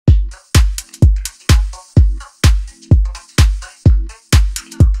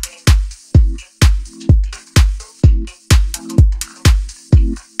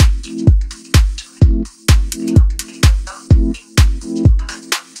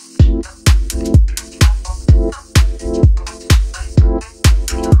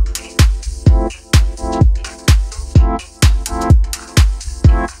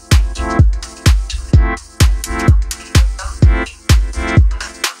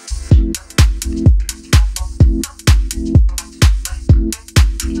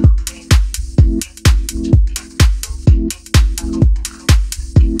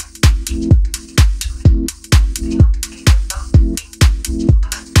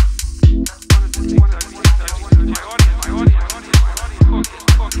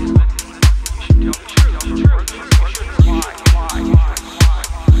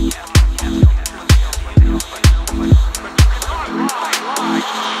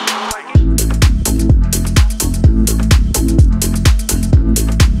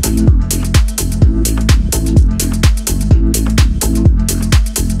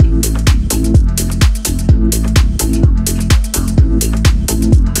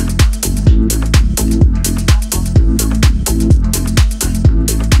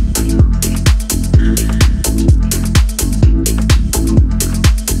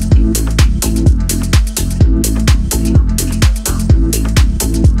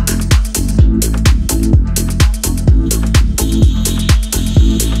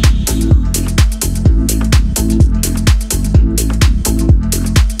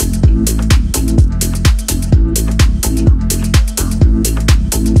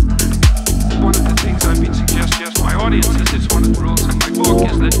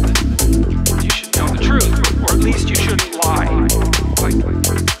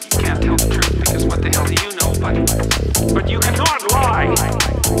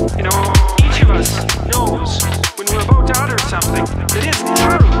You know, each of us knows when we're about to utter something that isn't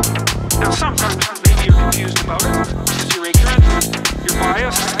true. Now, sometimes maybe you're confused about it because you're ignorant, you're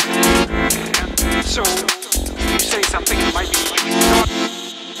biased, and so you say something that might be not.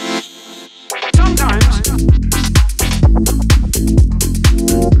 Sometimes.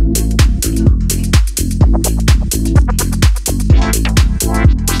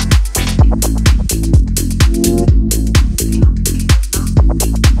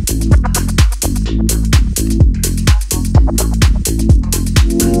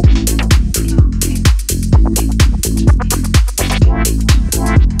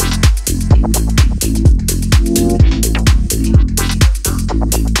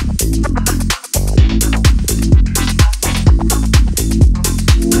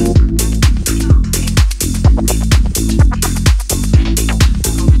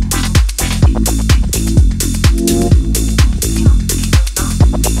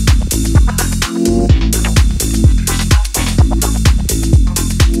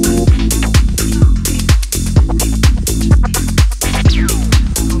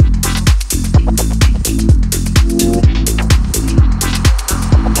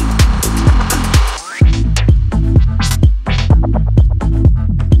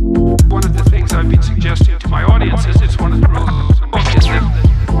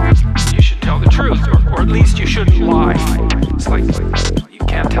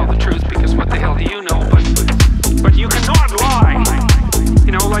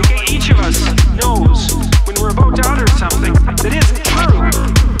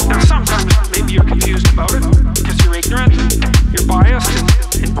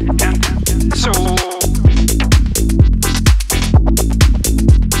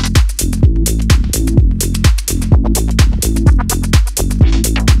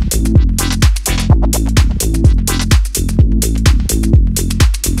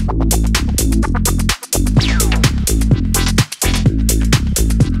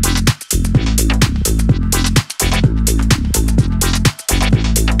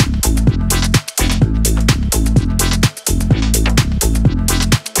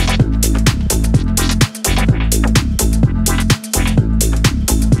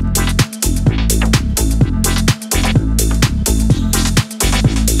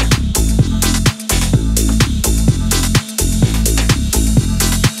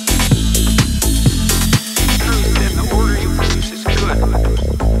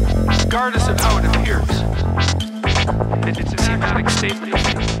 Regardless of how it appears, it's a semantic statement.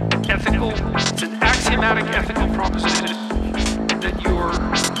 Ethical, it's an axiomatic ethical proposition that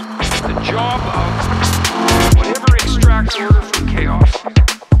the job of whatever extracts order from chaos,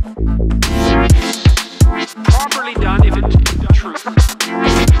 properly done if it's true.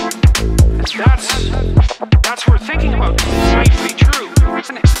 And that's worth thinking about. It might be true.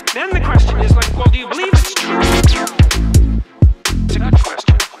 And then the question is like, well, do you believe it's true? It's a good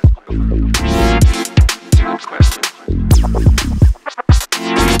question. It's a good question. It's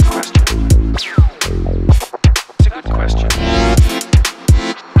a good question.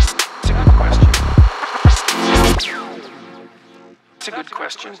 It's a good question. It's a good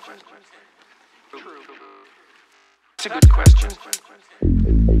question. It's a good question.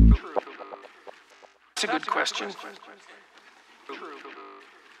 It's a good question.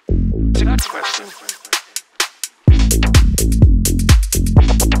 It's a good question.